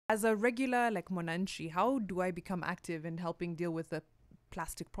As a regular like Monanchi, how do I become active in helping deal with the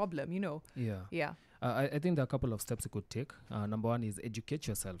plastic problem? Yeah. Yeah. I think there are a couple of steps you could take. Number one is educate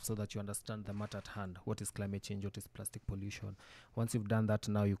yourself so that you understand the matter at hand. What is climate change? What is plastic pollution? Once you've done that,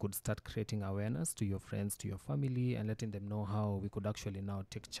 now you could start creating awareness to your friends, to your family, and letting them know how we could actually now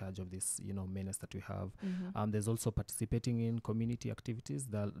take charge of this, menace that we have. There's also participating in community activities.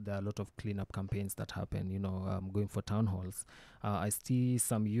 There are a lot of cleanup campaigns that happen, going for town halls. I see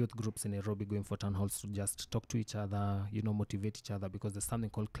some youth groups in Nairobi going for town halls to just talk to each other, motivate each other, because there's something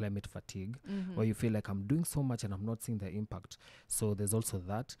called climate fatigue, where you feel like I'm doing so much and I'm not seeing the impact. So there's also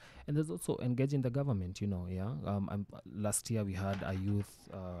that. And there's also engaging the government, last year we had a youth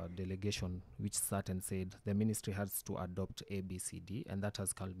delegation which sat and said the ministry has to adopt ABCD, and that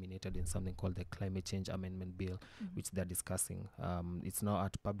has culminated in something called the Climate Change Amendment Bill, which they're discussing. It's now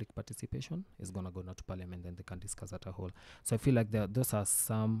at public participation. It's going to go now to parliament, then they can discuss at a whole. So I feel like those are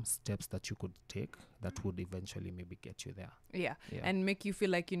some steps that you could take that would eventually maybe get you there. Yeah. And make you feel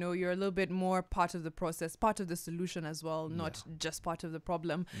like, you're a little bit more part of the process, part of the solution as well, not just part of the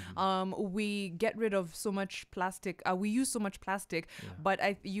problem. We get rid of so much plastic. We use so much plastic, but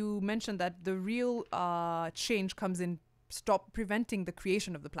you mentioned that the real change comes in stop preventing the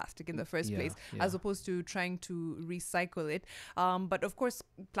creation of the plastic in the first place, as opposed to trying to recycle it. But of course,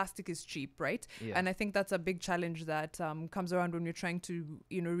 plastic is cheap, right? And I think that's a big challenge that comes around when we're trying to,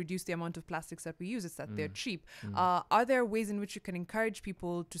 reduce the amount of plastics that we use. It's that they're cheap. Are there ways in which you can encourage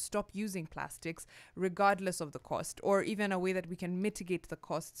people to stop using plastics regardless of the cost, or even a way that we can mitigate the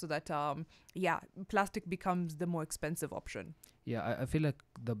cost so that, plastic becomes the more expensive option? Yeah, I feel like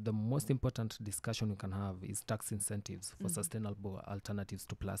the most important discussion we can have is tax incentives for sustainable alternatives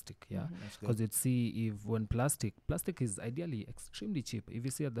to plastic. Yeah, because you'd see if when plastic is ideally extremely cheap. If you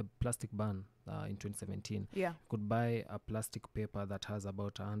see at the plastic ban in 2017, you could buy a plastic paper that has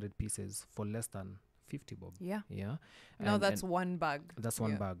about 100 pieces for less than 50 bob. Yeah. Now that's one bag. That's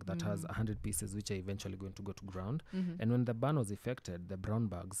one bag that has 100 pieces, which are eventually going to go to ground. And when the ban was effected, the brown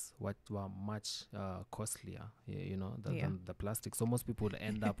bags were much costlier, than the plastic. So most people would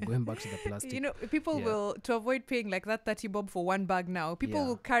end up going back to the plastic. People will, to avoid paying like that 30 bob for one bag now, people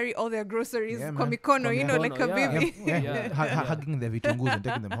will carry all their groceries, komikono, like a baby. Hugging their vitungus and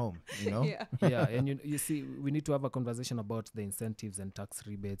taking them home, And you see, we need to have a conversation about the incentives and tax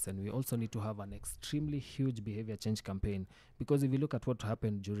rebates, and we also need to have an extremely huge behavior change campaign, because if you look at what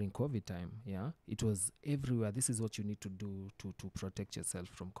happened during COVID time, it was everywhere. This is what you need to do to protect yourself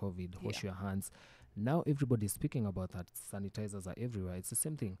from COVID. Wash your hands. Now everybody's speaking about that. Sanitizers are everywhere. It's the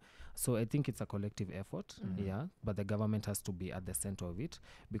same thing. So I think it's a collective effort, but the government has to be at the center of it,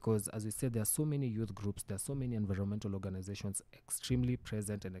 because as we said, there are so many youth groups, there are so many environmental organizations extremely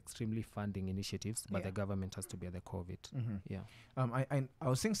present and extremely funding initiatives, but the government has to be at the core of it. I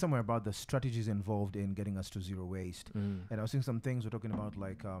was saying somewhere about the strategies involved in getting us to zero waste, and I was seeing some things we're talking about,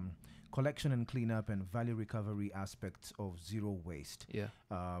 like collection and cleanup and value recovery aspects of zero waste.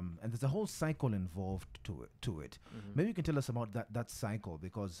 And there's a whole cycle involved to it. Maybe you can tell us about that cycle,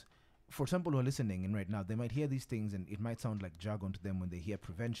 because for some people who are listening in right now, they might hear these things and it might sound like jargon to them when they hear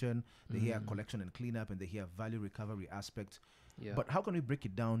prevention, they hear collection and cleanup, and they hear value recovery aspects. But how can we break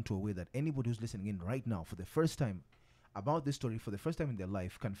it down to a way that anybody who's listening in right now for the first time about this story, for the first time in their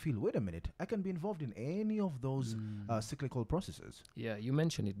life, can feel, wait a minute, I can be involved in any of those cyclical processes? Yeah, you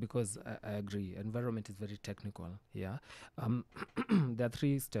mentioned it, because I agree. Environment is very technical. There are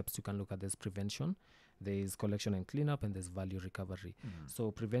 3 steps you can look at. There's prevention, there is collection and cleanup, and there's value recovery.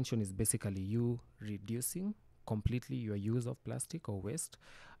 So prevention is basically you reducing completely your use of plastic or waste,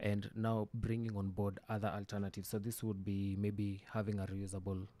 and now bringing on board other alternatives. So this would be maybe having a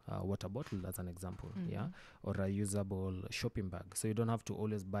reusable water bottle, as an example, or a usable shopping bag. So you don't have to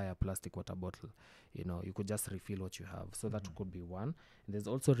always buy a plastic water bottle. You could just refill what you have. So that could be one. And there's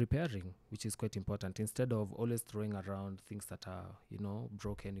also repairing, which is quite important. Instead of always throwing around things that are,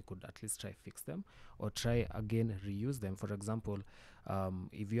 broken, you could at least try fix them, or try again reuse them. For example,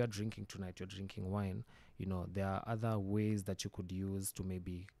 if you are drinking tonight, you're drinking wine, there are other ways that you could use to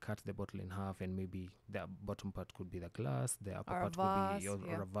maybe cut the bottle in half, and maybe the bottom part could be the glass, the upper part could be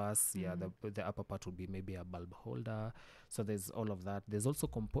or a vase. The upper part would be maybe a bulb holder. So there's all of that. There's also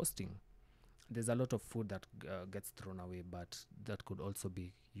composting. There's a lot of food that gets thrown away, but that could also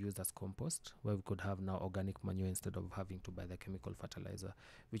be used as compost, where we could have now organic manure instead of having to buy the chemical fertilizer,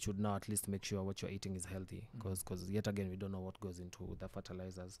 which would now at least make sure what you're eating is healthy, because yet again, we don't know what goes into the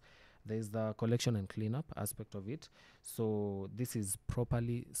fertilizers. There's the collection and cleanup aspect of it. So this is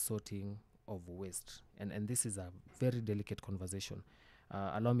properly sorting of waste, and this is a very delicate conversation.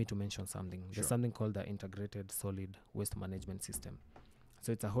 Allow me to mention something. There's something called the integrated solid waste management system.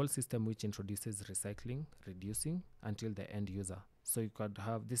 So it's a whole system which introduces recycling, reducing until the end user. So you could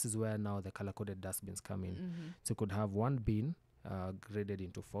have, this is where now the color-coded dustbins come in. So you could have one bin graded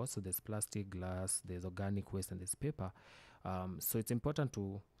into 4. So there's plastic, glass, there's organic waste, and there's paper. So it's important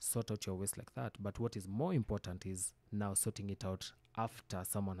to sort out your waste like that. But what is more important is now sorting it out after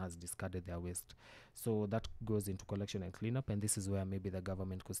someone has discarded their waste. So that goes into collection and cleanup, and this is where maybe the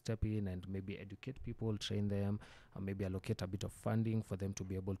government could step in and maybe educate people, train them, maybe allocate a bit of funding for them to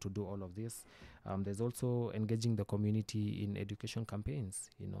be able to do all of this. There's also engaging the community in education campaigns,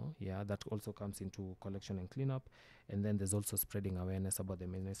 that also comes into collection and cleanup. And then there's also spreading awareness about the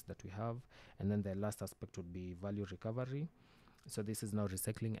menace that we have. And then the last aspect would be value recovery. So this is now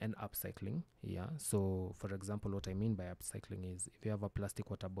recycling and upcycling. So for example, what I mean by upcycling is if you have a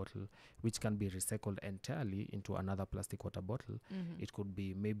plastic water bottle which can be recycled entirely into another plastic water bottle, it could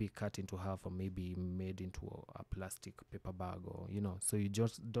be maybe cut into half or maybe made into a plastic paper bag, or so you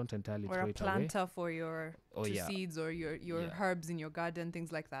just don't entirely or throw a it away. planter for your seeds or your herbs in your garden,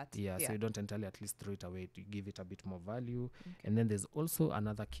 things like that. So you don't entirely at least throw it away, to give it a bit more value. And then there's also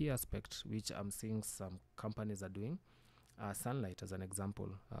another key aspect which I'm seeing some companies are doing. Sunlight, as an example,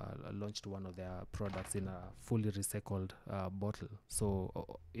 launched one of their products in a fully recycled bottle.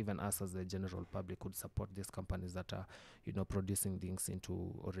 So even us as the general public could support these companies that are, producing things into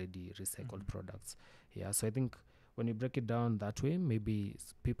already recycled products. So I think when you break it down that way, maybe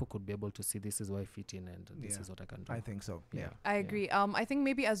people could be able to see this is where I fit in and this is what I can do. I think so. Yeah. I agree. I think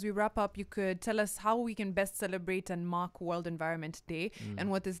maybe as we wrap up, you could tell us how we can best celebrate and mark World Environment Day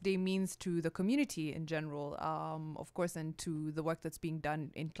and what this day means to the community in general, of course, and to the work that's being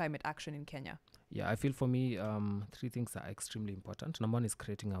done in climate action in Kenya. I feel for me, 3 things are extremely important. Number one is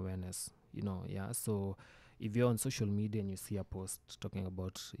creating awareness, so if you're on social media and you see a post talking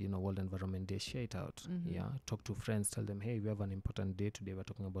about, World Environment Day, share it out. Talk to friends, tell them, hey, we have an important day today. We're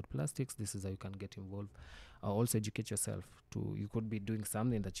talking about plastics. This is how you can get involved. Also educate yourself. You could be doing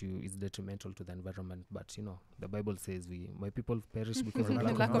something that is detrimental to the environment, but the Bible says my people perish because of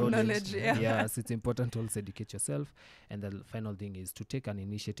lack of knowledge. So it's important to also educate yourself. And the final thing is to take an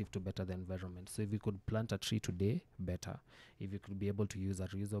initiative to better the environment. So if you could plant a tree today, better. If you could be able to use a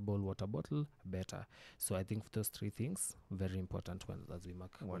reusable water bottle, better. So I think those 3 things very important as we mark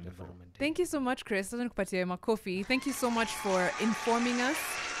World Environment Day. Thank you so much, Chris. Makofi. Thank you so much for informing us,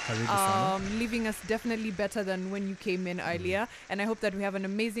 leaving us definitely better than when you came in earlier. And I hope that we have an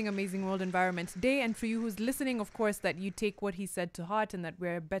amazing, amazing World Environment Day. And for you who's listening, of course, that you take what he said to heart and that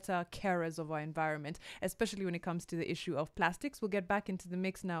we're better carers of our environment, especially when it comes to the issue of plastics. We'll get back into the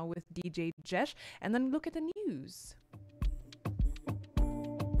mix now with DJ Jesh and then look at the news.